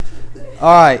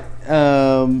All right.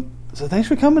 So thanks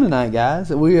for coming tonight,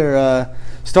 guys. We are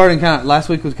starting last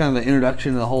week was kind of the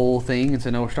introduction to the whole thing, and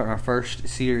so now we're starting our first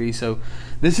series. So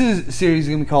this series is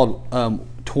going to be called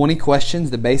 20 Questions,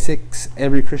 the Basics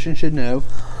Every Christian Should Know.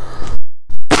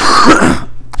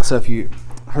 So if you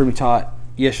heard me talk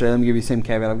yesterday, let me give you the same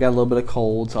caveat. I've got a little bit of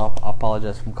cold, so I'll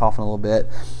apologize if I'm coughing a little bit.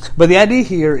 But the idea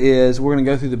here is we're going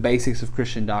to go through the basics of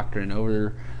Christian doctrine.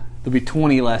 There'll be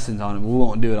 20 lessons on it. We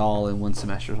won't do it all in one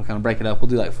semester. We'll kind of break it up. We'll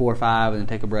do like 4 or 5 and then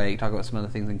take a break, talk about some other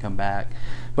things, and come back.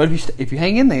 But if you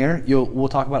hang in there, we'll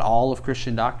talk about all of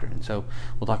Christian doctrine. So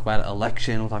we'll talk about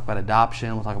election, we'll talk about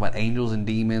adoption, we'll talk about angels and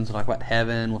demons, we'll talk about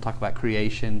heaven, we'll talk about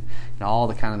creation, all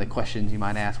the kind of the questions you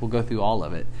might ask. We'll go through all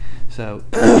of it. So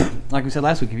like we said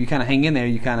last week, if you kind of hang in there,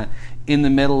 you kind of in the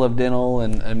middle of dental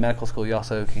and medical school, you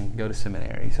also can go to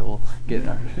seminary. So we'll get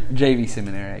our JV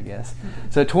seminary, I guess.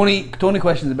 So 20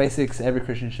 questions, the basics every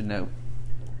Christian should know.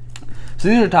 So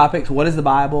these are topics. What is the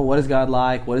Bible? What is God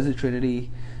like? What is the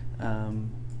Trinity?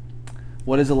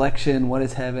 What is election? What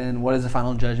is heaven? What is the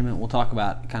final judgment? We'll talk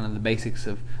about kind of the basics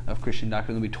of Christian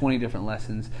doctrine. There'll be 20 different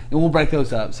lessons, and we'll break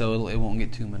those up so it won't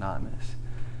get too monotonous.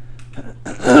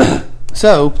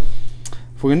 So,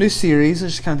 if we're going to do a series,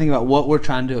 let's just kind of think about what we're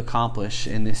trying to accomplish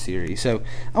in this series. So,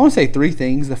 I want to say 3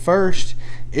 things. The first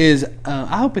is,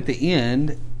 I hope at the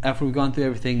end, after we've gone through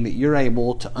everything, that you're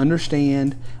able to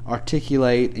understand,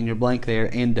 articulate in your blank there,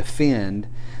 and defend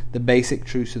the basic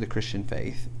truths of the Christian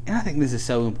faith. And I think this is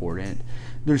so important.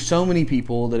 There's so many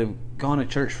people that have gone to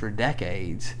church for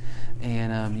decades,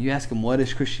 and you ask them, what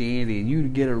is Christianity? And you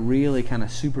get a really kind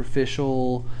of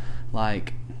superficial,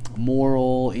 like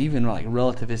moral, even like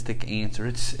relativistic answer.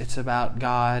 It's about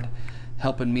God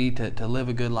helping me to live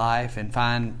a good life and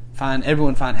find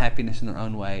everyone find happiness in their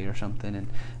own way or something. And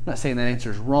I'm not saying that answer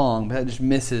is wrong, but that just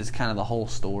misses kind of the whole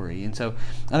story. And so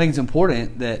I think it's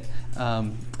important that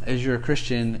as you're a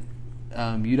Christian,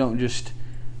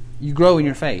 you grow in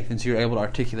your faith, and so you're able to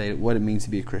articulate what it means to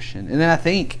be a Christian. And then I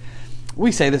think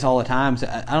we say this all the time, so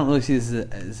I don't really see this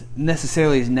as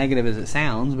necessarily as negative as it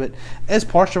sounds, but as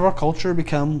parts of our culture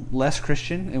become less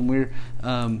Christian, and we're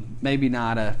maybe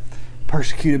not a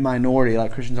persecuted minority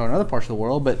like Christians are in other parts of the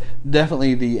world, but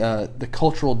definitely the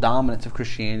cultural dominance of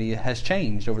Christianity has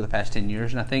changed over the past 10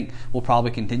 years, and I think will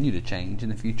probably continue to change in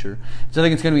the future. So I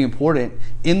think it's going to be important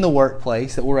in the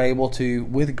workplace that we're able to,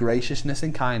 with graciousness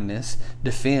and kindness,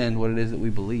 defend what it is that we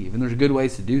believe. And there's good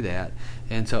ways to do that.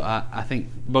 And so I think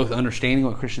both understanding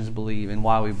what Christians believe and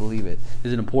why we believe it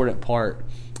is an important part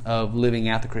of living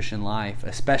out the Christian life,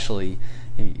 especially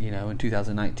in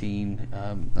 2019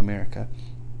 America.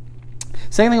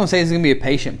 Second thing I'm going to say is it's going to be a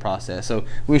patient process. So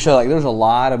we show there's a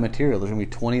lot of material. There's going to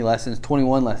be 20 lessons,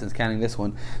 21 lessons counting this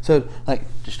one. So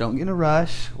just don't get in a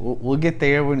rush. We'll get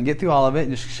there. We're going to get through all of it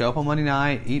and just show up on Monday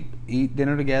night, eat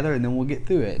dinner together, and then we'll get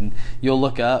through it. And you'll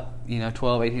look up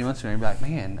 12, 18 months from now and be like,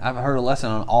 man, I've heard a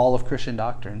lesson on all of Christian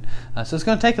doctrine. So it's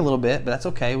going to take a little bit, but that's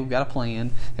okay. We've got a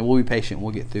plan, and we'll be patient.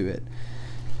 We'll get through it.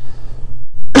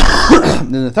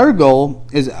 Then the third goal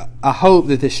is I hope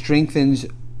that this strengthens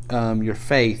your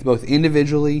faith, both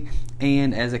individually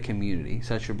and as a community.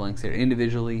 So that's your blanks there,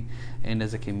 individually and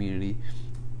as a community.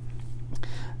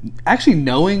 Actually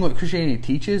knowing what Christianity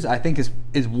teaches, I think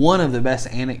is one of the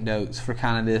best anecdotes for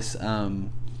kind of this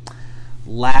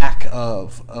lack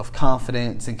of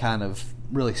confidence and kind of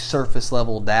really surface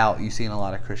level doubt you see in a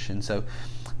lot of Christians. So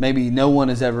maybe no one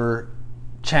has ever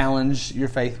challenged your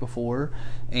faith before,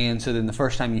 and so then the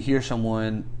first time you hear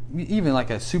someone, even like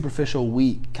a superficial,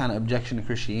 weak kind of objection to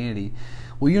Christianity,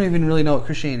 well, you don't even really know what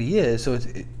Christianity is, so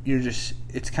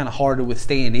it's kind of hard to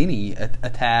withstand any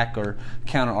attack or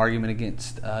counter argument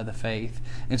against the faith.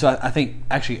 And so I think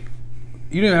actually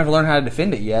you don't even have to learn how to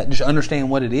defend it yet. Just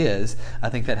understand what it is. I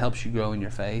think that helps you grow in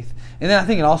your faith, and then I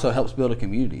think it also helps build a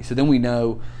community. So then we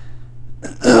know.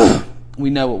 We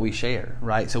know what we share,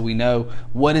 right? So we know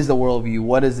what is the worldview,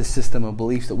 what is the system of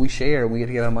beliefs that we share, and we get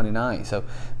together on Monday night. So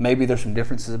maybe there's some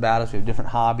differences about us. We have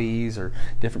different hobbies or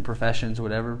different professions or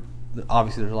whatever.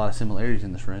 Obviously, there's a lot of similarities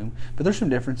in this room, but there's some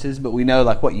differences. But we know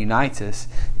what unites us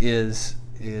is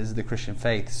the Christian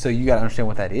faith. So you got to understand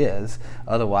what that is.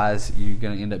 Otherwise, you're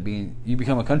going to end up you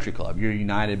become a country club. You're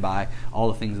united by all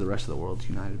the things the rest of the world's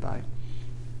united by.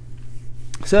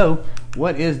 So,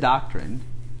 what is doctrine?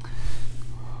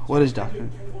 What is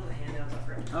doctrine?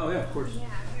 Oh, yeah, of course. Yeah,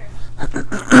 here.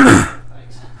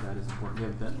 Thanks. That is important. You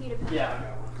have a pen?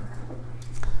 Yeah.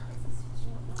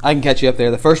 I can catch you up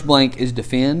there. The first blank is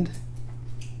defend,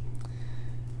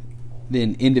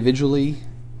 then individually,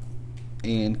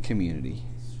 and community.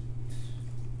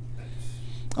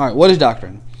 All right, what is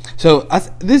doctrine? So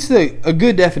this is a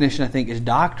good definition, I think, is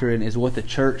doctrine is what the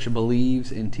church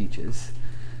believes and teaches.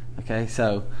 Okay,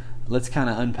 so let's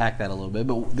kind of unpack that a little bit.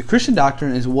 But the Christian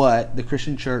doctrine is what the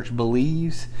Christian church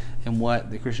believes and what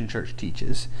the Christian church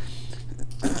teaches.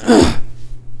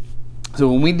 So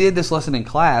when we did this lesson in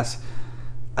class,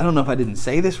 I don't know if I didn't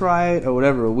say this right or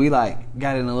whatever, we got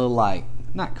in a little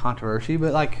not controversy,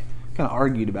 but kind of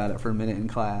argued about it for a minute in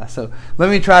class. So let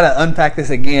me try to unpack this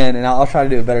again, and I'll try to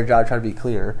do a better job, try to be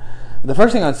clear. The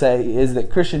first thing I'd say is that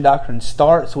Christian doctrine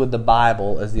starts with the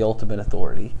Bible as the ultimate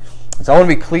authority. So I want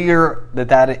to be clear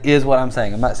that is what I'm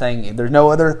saying. I'm not saying there's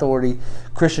no other authority.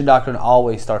 Christian doctrine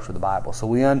always starts with the Bible. So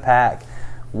we unpack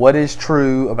what is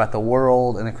true about the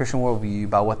world and the Christian worldview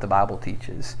by what the Bible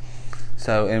teaches.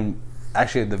 So, and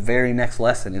actually the very next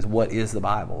lesson is what is the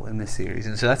Bible in this series.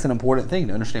 And so that's an important thing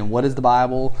to understand. What is the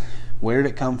Bible? Where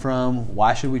did it come from?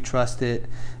 Why should we trust it?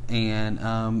 And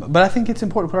but I think it's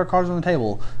important to put our cards on the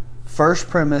table. First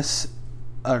premise,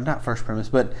 or not first premise,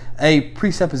 but a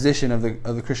presupposition of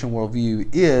the Christian worldview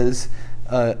is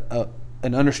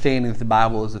an understanding that the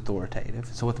Bible is authoritative.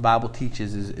 So what the Bible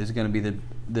teaches is going to be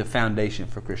the foundation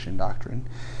for Christian doctrine.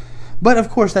 But of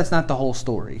course that's not the whole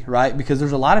story, right? Because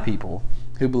there's a lot of people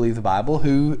who believe the Bible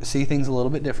who see things a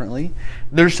little bit differently.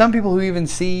 There's some people who even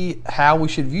see how we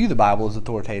should view the Bible as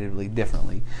authoritatively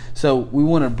differently. So we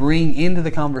want to bring into the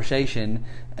conversation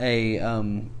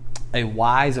a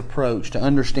wise approach to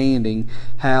understanding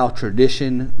how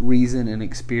tradition, reason, and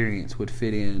experience would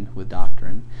fit in with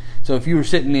doctrine. So if you were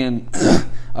sitting in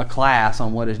a class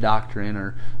on what is doctrine,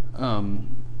 or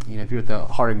if you're at the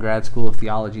Harding Grad School of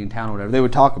Theology in town or whatever, they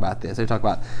would talk about this. They talk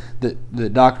about the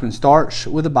doctrine starts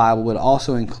with the Bible, but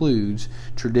also includes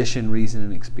tradition, reason,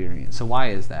 and experience. So why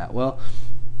is that? Well,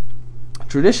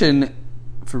 tradition,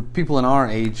 for people in our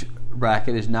age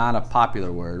bracket, is not a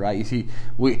popular word, right? You see,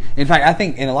 in fact, I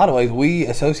think in a lot of ways we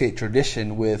associate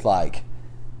tradition with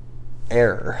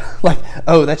error.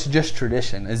 Oh, that's just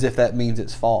tradition, as if that means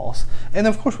it's false. And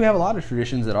of course we have a lot of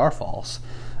traditions that are false.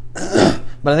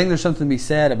 But I think there's something to be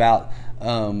said about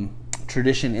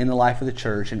tradition in the life of the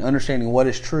church and understanding what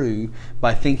is true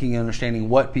by thinking and understanding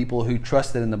what people who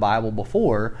trusted in the Bible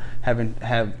before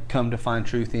have come to find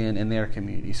truth in their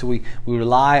community. So we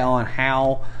rely on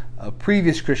how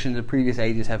previous Christians of previous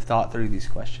ages have thought through these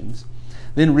questions.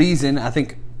 Then reason, I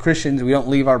think Christians, we don't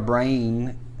leave our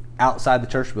brain outside the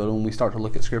church building when we start to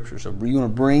look at Scripture. So you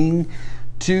want to bring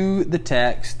to the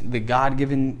text the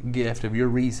God-given gift of your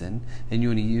reason, and you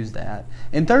want to use that.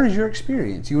 And third is your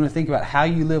experience. You want to think about how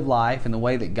you live life and the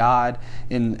way that God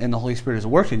and the Holy Spirit has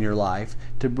worked in your life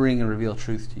to bring and reveal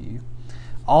truth to you.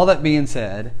 All that being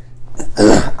said,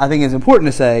 I think it's important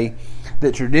to say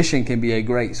that tradition can be a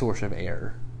great source of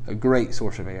error. A great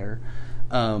source of error.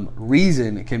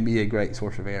 Reason can be a great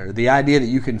source of error. The idea that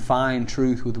you can find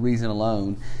truth with reason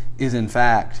alone is, in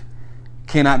fact,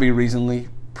 cannot be reasonably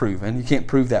proven. You can't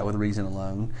prove that with reason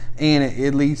alone. And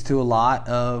it leads to a lot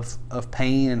of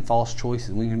pain and false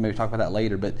choices. We can maybe talk about that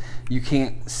later, but you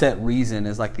can't set reason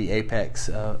as the apex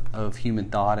of human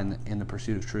thought in the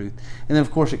pursuit of truth. And then,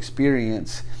 of course,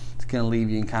 experience is going to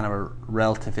leave you in kind of a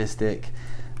relativistic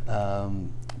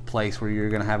place where you're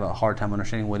going to have a hard time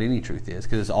understanding what any truth is,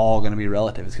 because it's all going to be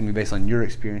relative. It's going to be based on your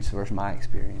experience versus my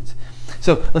experience.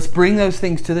 So let's bring those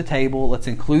things to the table. Let's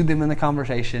include them in the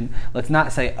conversation. Let's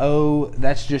not say, oh,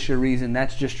 that's just your reason,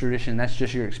 that's just tradition, that's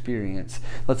just your experience.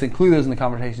 Let's include those in the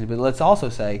conversation, but let's also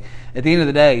say, at the end of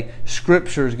the day,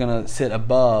 Scripture is going to sit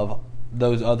above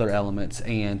those other elements,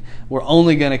 and we're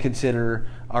only going to consider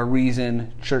our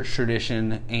reason, church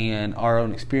tradition, and our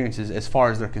own experiences as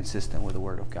far as they're consistent with the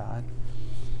Word of God.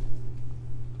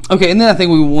 Okay, and then I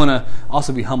think we want to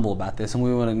also be humble about this, and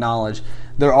we want to acknowledge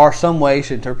there are some ways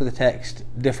to interpret the text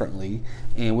differently,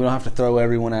 and we don't have to throw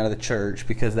everyone out of the church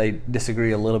because they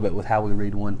disagree a little bit with how we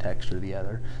read one text or the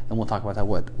other, and we'll talk about that,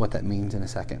 what that means in a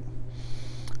second.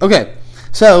 Okay,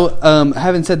 so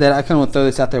having said that, I kind of want to throw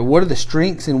this out there. What are the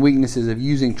strengths and weaknesses of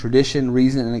using tradition,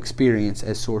 reason, and experience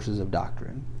as sources of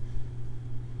doctrine?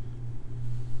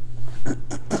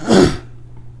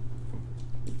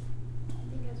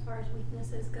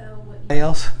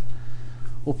 Else,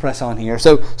 we'll press on here.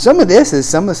 So some of this is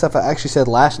some of the stuff I actually said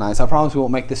last night. So I promise we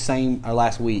won't make the same, or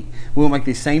last week. We won't make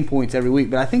these same points every week,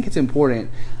 but I think it's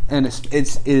important, and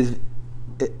it's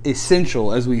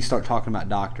essential as we start talking about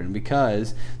doctrine,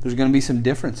 because there's going to be some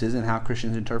differences in how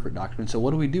Christians interpret doctrine. So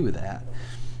what do we do with that?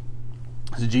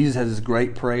 So Jesus has this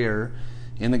great prayer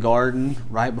in the garden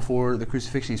right before the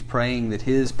crucifixion. He's praying that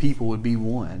his people would be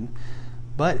one.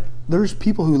 But there's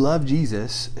people who love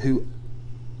Jesus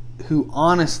who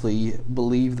honestly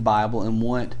believe the Bible and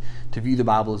want to view the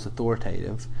Bible as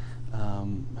authoritative.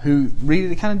 who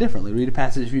read it kind of differently, read a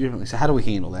passage view differently. So how do we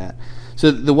handle that?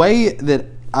 So the way that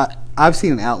I've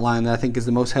seen an outline that I think is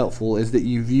the most helpful is that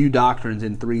you view doctrines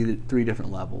in three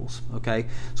different levels. Okay,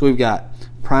 so we've got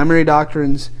primary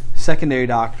doctrines, secondary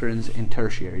doctrines, and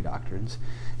tertiary doctrines.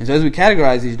 And so as we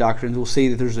categorize these doctrines, we'll see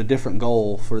that there's a different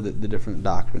goal for the different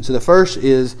doctrines. So the first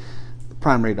is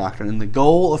primary doctrine, and the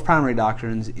goal of primary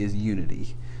doctrines is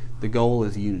unity. The goal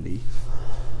is unity.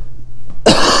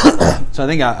 So I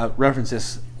think I referenced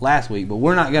this last week, but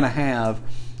we're not going to have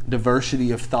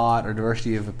diversity of thought or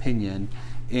diversity of opinion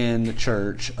in the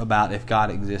church about if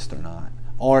God exists or not,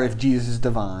 or if Jesus is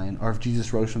divine, or if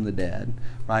Jesus rose from the dead.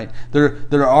 Right?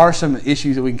 There are some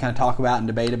issues that we can kind of talk about and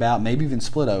debate about, maybe even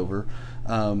split over.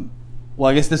 Well,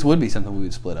 I guess this would be something we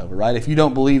would split over, right? If you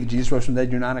don't believe Jesus rose from the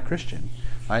dead, you're not a Christian.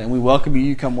 Right? And we welcome you.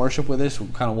 You come worship with us.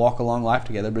 We'll kind of walk along life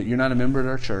together. But you're not a member of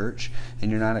our church,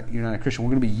 and you're not a Christian.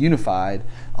 We're going to be unified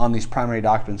on these primary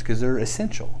doctrines because they're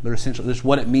essential. They're essential. There's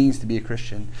what it means to be a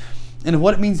Christian. And if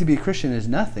what it means to be a Christian is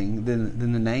nothing,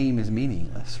 then the name is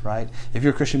meaningless, right? If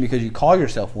you're a Christian because you call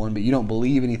yourself one, but you don't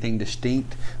believe anything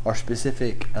distinct or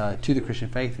specific to the Christian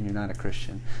faith, then you're not a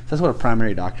Christian. So that's what a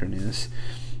primary doctrine is.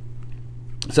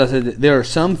 So I said that there are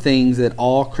some things that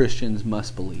all Christians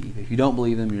must believe. If you don't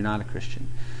believe them, you're not a Christian.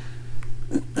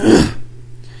 Then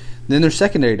there's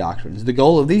secondary doctrines. The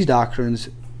goal of these doctrines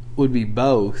would be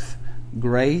both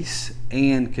grace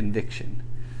and conviction.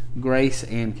 Grace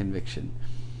and conviction.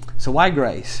 So why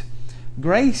grace?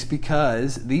 Grace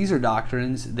because these are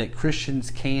doctrines that Christians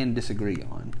can disagree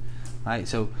on. Right?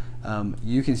 So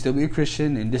you can still be a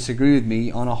Christian and disagree with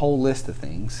me on a whole list of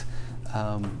things.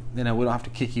 We don't have to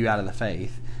kick you out of the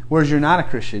faith. Whereas you're not a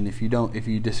Christian if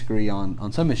you disagree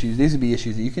on some issues. These would be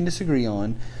issues that you can disagree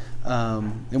on,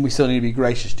 and we still need to be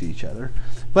gracious to each other.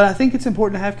 But I think it's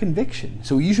important to have conviction.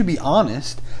 So you should be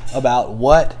honest about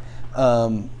what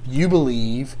you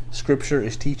believe Scripture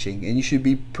is teaching, and you should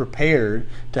be prepared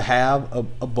to have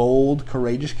a bold,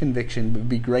 courageous conviction, but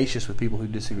be gracious with people who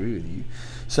disagree with you.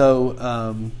 So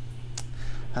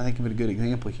I think of a good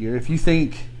example here. If you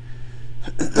think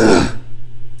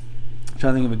I'm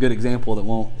trying to think of a good example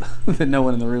that no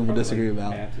one in the room will disagree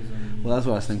about. Baptism. Well, that's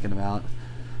what I was thinking about.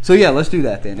 So yeah, let's do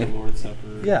that then. The Lord's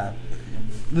Supper. Yeah,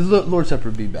 the Lord's Supper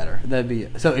would be better.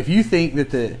 So if you think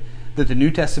that the New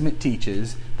Testament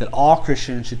teaches that all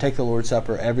Christians should take the Lord's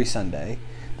Supper every Sunday,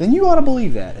 then you ought to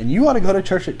believe that, and you ought to go to a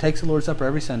church that takes the Lord's Supper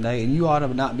every Sunday, and you ought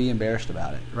to not be embarrassed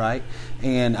about it, right?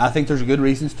 And I think there's good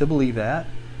reasons to believe that.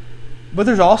 But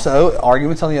there's also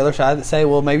arguments on the other side that say,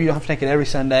 well, maybe you don't have to take it every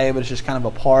Sunday, but it's just kind of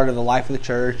a part of the life of the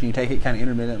church, and you take it kind of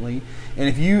intermittently. And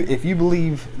if you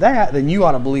believe that, then you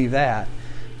ought to believe that.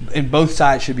 And both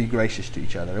sides should be gracious to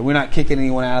each other. We're not kicking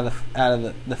anyone out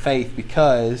of the faith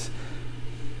because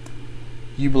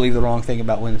you believe the wrong thing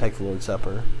about when to take the Lord's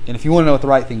Supper. And if you want to know what the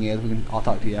right thing is, I'll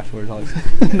talk to you afterwards.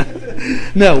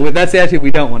 No, that's the attitude we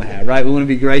don't want to have, right? We want to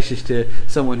be gracious to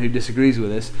someone who disagrees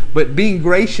with us. But being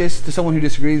gracious to someone who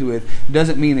disagrees with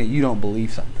doesn't mean that you don't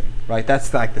believe something, right?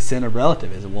 That's like the sin of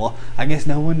relativism. Well, I guess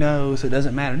no one knows, so it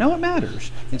doesn't matter. No, it matters.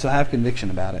 And so have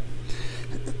conviction about it.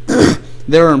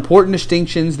 There are important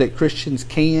distinctions that Christians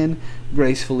can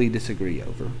gracefully disagree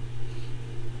over.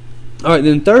 All right,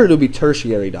 then third will be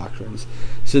tertiary doctrines.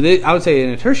 So I would say in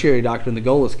a tertiary doctrine, the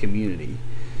goal is community.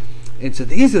 And so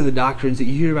these are the doctrines that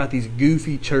you hear about these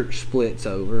goofy church splits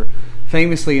over.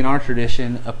 Famously in our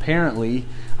tradition, apparently,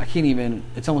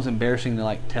 it's almost embarrassing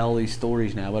to tell these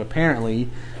stories now, but apparently,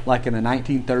 in the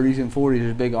 1930s and 40s,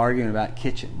 there's a big argument about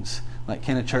kitchens.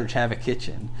 Can a church have a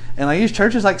kitchen? And these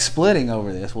churches splitting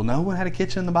over this. Well, no one had a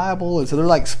kitchen in the Bible, and so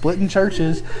they're splitting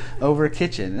churches over a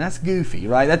kitchen. And that's goofy,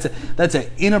 right? That's a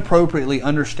inappropriately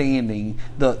understanding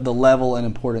the level and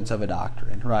importance of a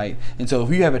doctrine, right? And so if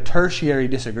you have a tertiary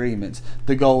disagreements,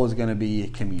 the goal is going to be a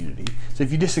community. So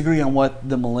if you disagree on what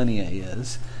the millennia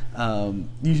is,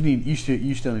 you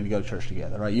still need to go to church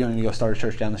together, right? You don't need to go start a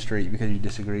church down the street because you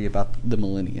disagree about the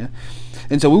millennia.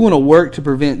 And so we want to work to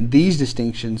prevent these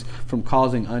distinctions from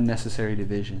causing unnecessary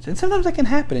divisions. And sometimes that can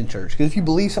happen in church, because if you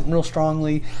believe something real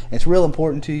strongly, and it's real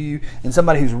important to you, and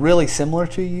somebody who's really similar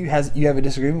to you you have a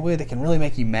disagreement with, it can really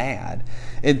make you mad.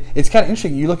 It's kind of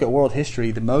interesting. You look at world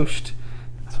history, that's what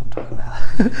I'm talking about.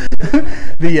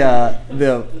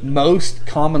 The most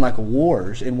common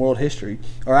wars in world history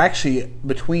are actually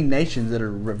between nations that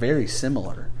are very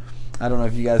similar. I don't know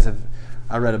if you guys have.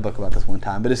 I read a book about this one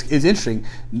time, but it's interesting.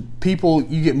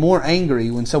 You get more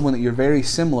angry when someone that you're very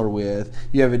similar with,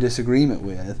 you have a disagreement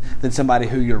with, than somebody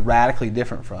who you're radically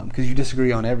different from, because you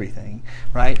disagree on everything,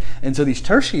 right? And so these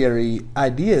tertiary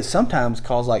ideas sometimes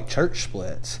cause church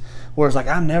splits, Whereas, like,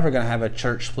 I'm never going to have a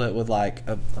church split with, like,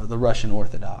 the Russian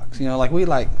Orthodox. You know, like,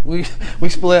 we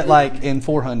split, like, in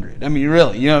 400. I mean,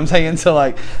 really, you know what I'm saying? So,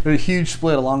 like, there's a huge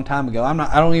split a long time ago.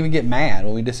 I don't even get mad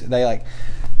when they, like,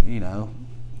 you know,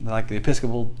 like the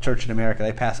Episcopal Church in America,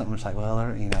 they pass something, it's like,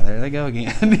 well, you know, there they go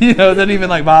again. You know, it doesn't even,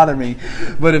 like, bother me.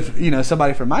 But if, you know,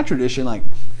 somebody from my tradition, like,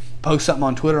 post something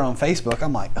on Twitter, on Facebook,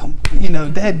 I'm like, you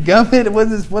know,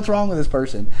 dadgummit, what's wrong with this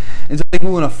person? And so I think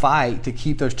we want to fight to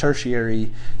keep those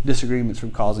tertiary disagreements from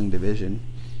causing division.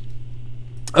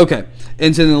 Okay,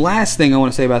 and so the last thing I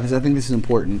want to say about this, I think this is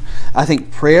important. I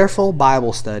think prayerful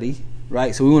Bible study,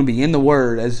 right? So we want to be in the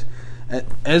Word as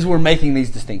we're making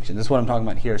these distinctions. That's what I'm talking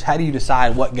about here, is how do you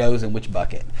decide what goes in which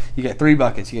bucket? You got 3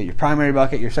 buckets. You got your primary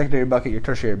bucket, your secondary bucket, your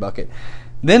tertiary bucket.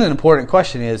 Then an important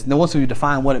question is, now once we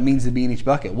define what it means to be in each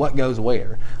bucket, what goes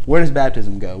where? Where does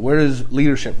baptism go? Where does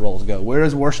leadership roles go? Where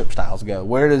does worship styles go?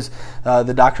 Where does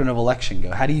the doctrine of election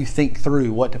go? How do you think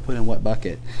through what to put in what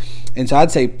bucket? And so I'd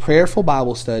say prayerful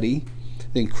Bible study,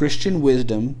 then Christian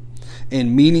wisdom,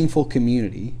 and meaningful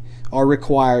community are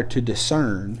required to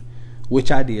discern which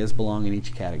ideas belong in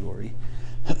each category.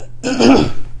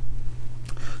 So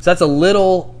that's a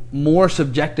little more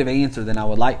subjective answer than I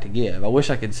would like to give. I wish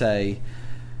I could say,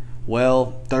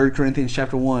 well, 3 Corinthians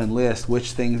chapter 1 lists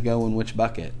which things go in which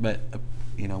bucket. But,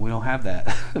 you know, we don't have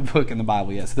that book in the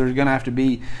Bible yet. So there's going to have to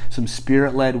be some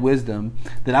Spirit-led wisdom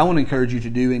that I want to encourage you to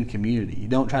do in community. You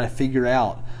don't try to figure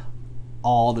out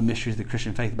all the mysteries of the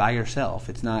Christian faith by yourself.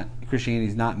 Christianity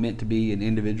is not meant to be an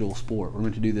individual sport. We're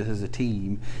meant to do this as a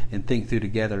team and think through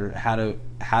together how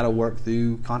to work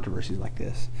through controversies like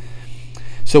this.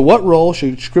 So what role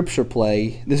should Scripture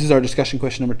play? This is our discussion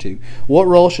question number 2. What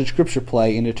role should Scripture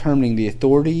play in determining the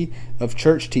authority of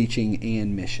church teaching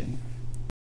and mission?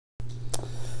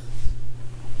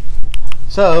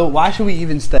 So why should we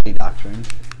even study doctrine?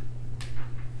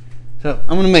 So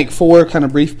I'm going to make 4 kind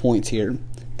of brief points here.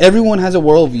 Everyone has a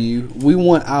worldview. We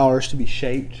want ours to be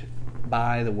shaped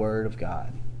by the Word of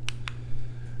God.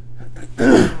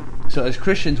 So as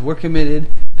Christians, we're committed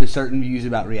to certain views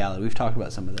about reality. We've talked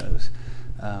about some of those.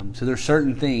 So there's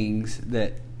certain things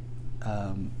that,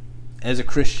 as a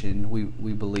Christian,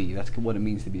 we believe. That's what it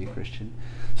means to be a Christian.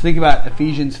 So think about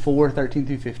Ephesians 4:13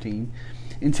 through 15.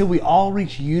 Until we all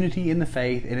reach unity in the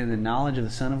faith and in the knowledge of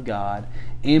the Son of God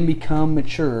and become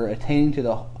mature, attaining to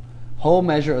the whole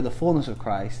measure of the fullness of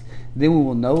Christ, then we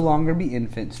will no longer be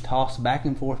infants, tossed back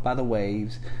and forth by the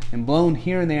waves, and blown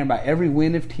here and there by every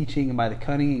wind of teaching and by the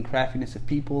cunning and craftiness of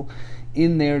people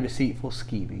in their deceitful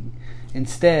scheming.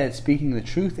 Instead, speaking the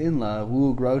truth in love, we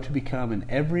will grow to become in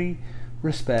every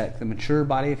respect the mature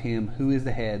body of Him who is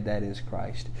the head, that is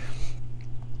Christ.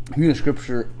 If you're going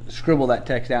to scribble that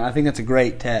text down, I think that's a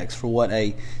great text for what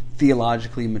a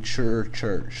theologically mature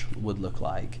church would look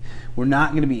like. We're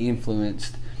not going to be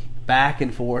influenced back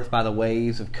and forth by the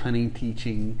waves of cunning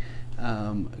teaching,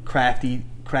 crafty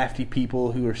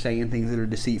people who are saying things that are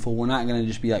deceitful. We're not going to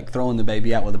just be like throwing the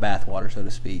baby out with the bathwater, so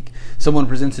to speak. Someone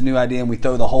presents a new idea and we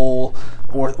throw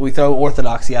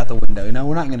orthodoxy out the window. No,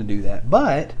 we're not going to do that.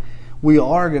 But we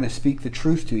are going to speak the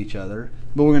truth to each other,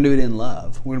 but we're going to do it in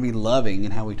love. We're going to be loving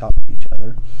in how we talk to each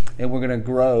other, and we're going to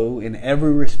grow in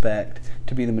every respect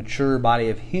to be the mature body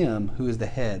of Him who is the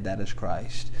head, that is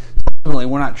Christ. Ultimately,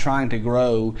 we're not trying to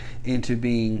grow into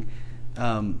being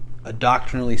a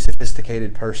doctrinally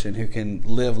sophisticated person who can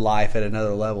live life at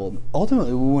another level.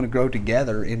 Ultimately, we want to grow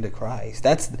together into Christ.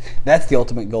 That's the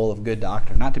ultimate goal of good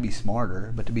doctrine, not to be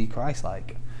smarter, but to be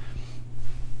Christ-like.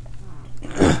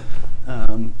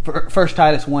 1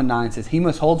 Titus 1:9 says, "He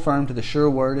must hold firm to the sure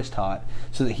word as taught,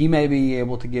 so that he may be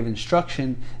able to give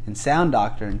instruction in sound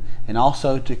doctrine, and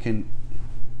also to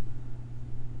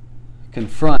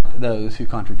confront those who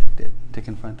contradict it."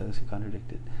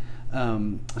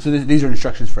 So these are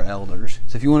instructions for elders.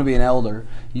 So if you want to be an elder,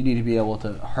 you need to be able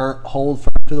to hold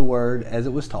firm to the word as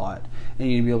it was taught, and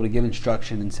you need to be able to give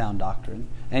instruction in sound doctrine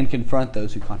and confront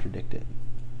those who contradict it.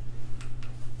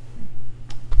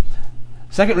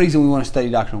 Second reason we want to study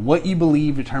doctrine: what you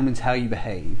believe determines how you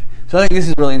behave. So I think this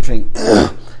is really interesting.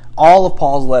 All of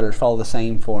Paul's letters follow the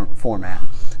same format.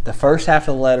 The first half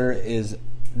of the letter is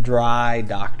dry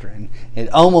doctrine. It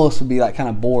almost would be like kind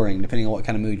of boring depending on what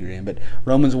kind of mood you're in. But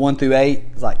Romans 1 through 8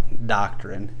 is like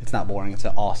doctrine. It's not boring. It's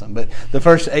awesome. But the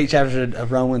first 8 chapters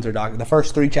of Romans are doctrine. The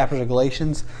first 3 chapters of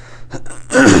Galatians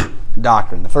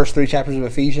Doctrine. The first 3 chapters of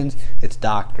Ephesians, it's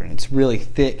doctrine. It's really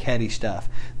thick, heady stuff.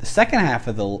 The second half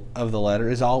of the letter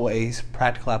is always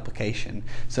practical application.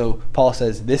 So Paul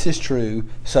says, this is true,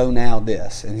 so now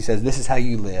this. And he says, this is how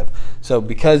you live. So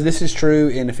because this is true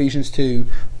in Ephesians 2,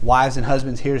 wives and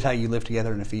husbands, here's how you live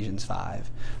together in Ephesians 5.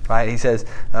 Right? He says,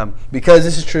 because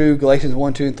this is true, Galatians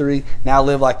 1, 2, and 3, now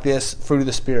live like this, fruit of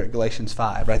the Spirit, Galatians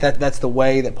 5. Right? That's the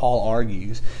way that Paul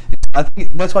argues. I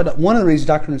think that's why one of the reasons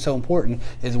doctrine is so important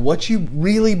is what you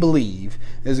really believe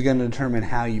is going to determine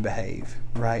how you behave,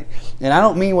 right? And I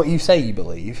don't mean what you say you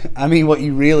believe. I mean what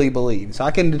you really believe. So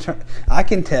I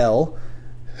can tell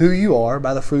who you are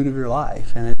by the fruit of your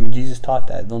life. And I mean, Jesus taught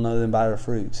that. They'll know them by their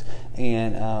fruits.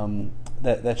 And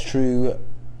that's true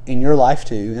in your life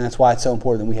too. And that's why it's so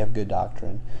important that we have good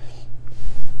doctrine.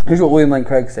 Here's what William Lane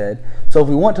Craig said. So if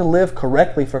we want to live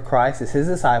correctly for Christ as His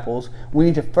disciples, we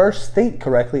need to first think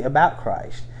correctly about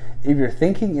Christ. If your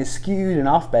thinking is skewed and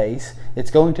off base, it's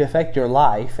going to affect your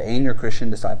life and your Christian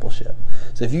discipleship.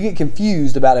 So if you get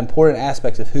confused about important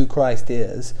aspects of who Christ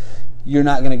is, you're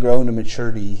not going to grow into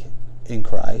maturity in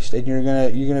Christ, and you're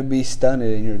going to be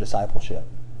stunted in your discipleship.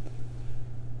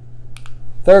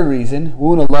 Third reason,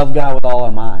 we want to love God with all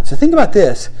our minds. So think about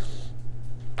this.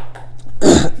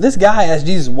 This guy asked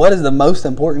Jesus, what is the most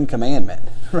important commandment?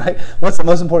 Right? What's the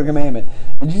most important commandment?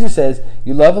 And Jesus says,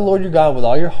 you love the Lord your God with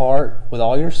all your heart, with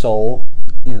all your soul.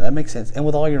 You know, that makes sense. And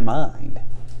with all your mind.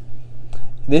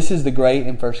 This is the great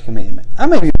and first commandment. I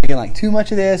may be making like too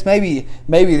much of this. Maybe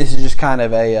this is just kind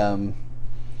of a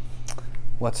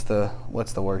what's the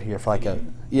word here for like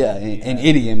an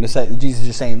idiom to say Jesus is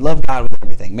just saying love God with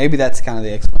everything. Maybe that's kind of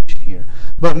the explanation here.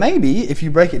 But maybe if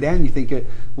you break it down, you think,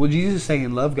 well, Jesus is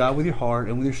saying love God with your heart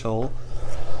and with your soul.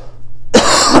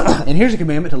 And here's a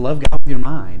commandment to love God with your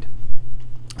mind.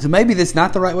 So maybe that's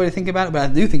not the right way to think about it, but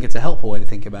I do think it's a helpful way to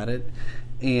think about it.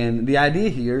 And the idea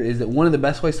here is that one of the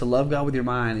best ways to love God with your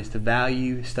mind is to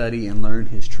value, study, and learn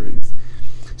His truth.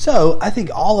 So I think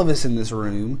all of us in this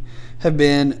room have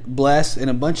been blessed in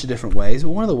a bunch of different ways, but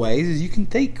one of the ways is you can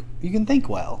think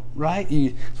well, right?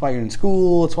 That's why you're in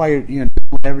school. It's why you're doing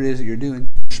whatever it is that you're doing.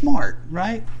 You're smart,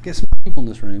 right? Get smart people in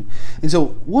this room. And so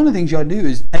one of the things you ought to do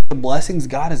is take the blessings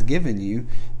God has given you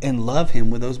and love Him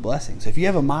with those blessings. So if you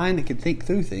have a mind that can think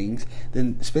through things,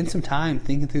 then spend some time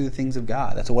thinking through the things of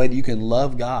God. That's a way that you can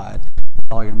love God with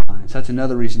all your mind. So that's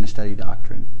another reason to study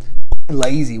doctrine. Don't be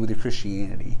lazy with your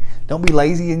Christianity. Don't be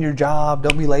lazy in your job.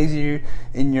 Don't be lazy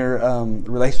in your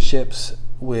relationships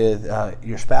with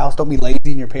your spouse. Don't be lazy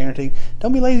in your parenting.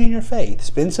 Don't be lazy in your faith.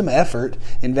 Spend some effort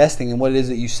investing in what it is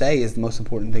that you say is the most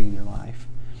important thing in your life.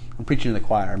 I'm preaching to the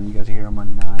choir. You guys are here on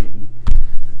Monday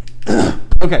night.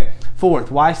 Okay, fourth,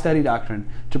 why study doctrine?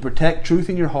 To protect truth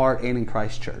in your heart and in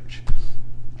Christ's church.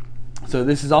 So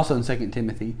this is also in 2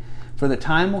 Timothy. For the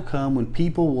time will come when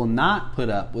people will not put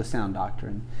up with sound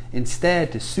doctrine.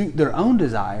 Instead, to suit their own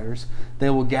desires,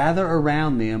 they will gather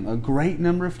around them a great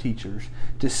number of teachers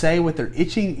to say what their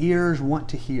itching ears want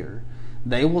to hear.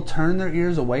 They will turn their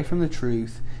ears away from the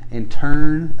truth and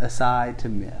turn aside to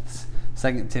myths.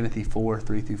 2 Timothy 4,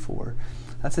 3-4.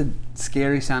 That's a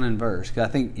scary sounding verse, because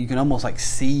I think you can almost like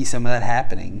see some of that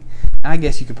happening. And I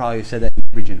guess you could probably have said that in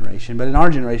every generation, but in our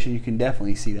generation you can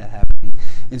definitely see that happening.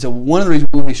 And so one of the reasons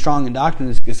we want to be strong in doctrine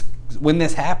is because when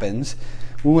this happens,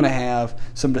 we want to have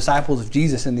some disciples of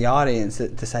Jesus in the audience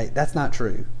to say, that's not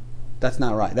true. That's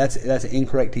not right. That's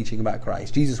incorrect teaching about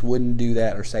Christ. Jesus wouldn't do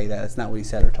that or say that. That's not what He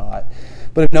said or taught.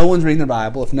 But if no one's reading the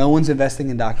Bible, if no one's investing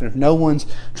in doctrine, if no one's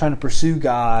trying to pursue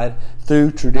God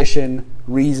through tradition,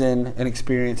 reason, and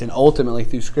experience, and ultimately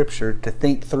through Scripture to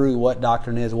think through what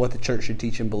doctrine is, what the church should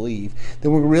teach and believe,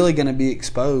 then we're really going to be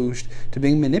exposed to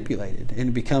being manipulated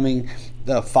and becoming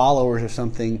the followers of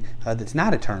something that's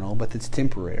not eternal, but that's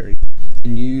temporary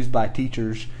and used by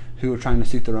teachers who are trying to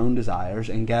suit their own desires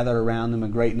and gather around them a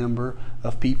great number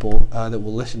of people that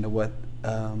will listen to what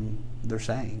they're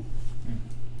saying.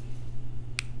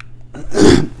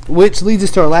 Which leads us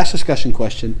to our last discussion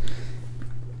question.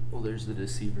 Well, there's the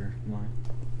deceiver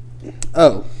line.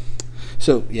 Oh,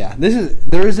 so yeah,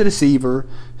 there is a deceiver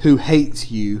who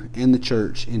hates you in the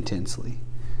church intensely.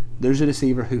 There's a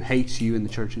deceiver who hates you in the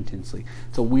church intensely.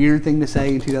 It's a weird thing to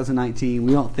say in 2019.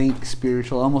 We don't think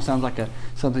spiritual. It almost sounds like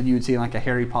something you would see in like a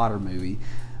Harry Potter movie.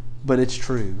 But it's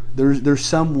true. There's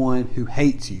someone who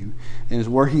hates you and is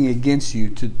working against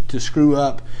you to screw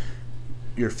up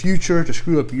your future, to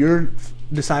screw up your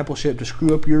discipleship, to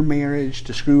screw up your marriage,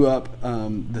 to screw up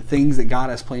the things that God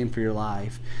has planned for your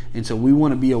life. And so we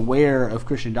want to be aware of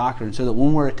Christian doctrine so that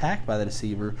when we're attacked by the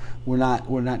deceiver, we're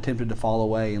not tempted to fall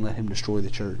away and let him destroy the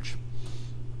church.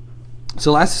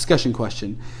 So last discussion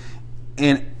question.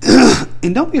 And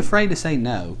And don't be afraid to say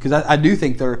no, because I do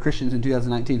think there are Christians in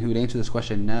 2019 who would answer this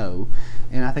question no,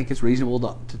 and I think it's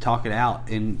reasonable to talk it out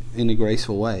in a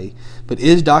graceful way. But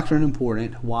is doctrine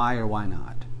important? Why or why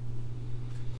not?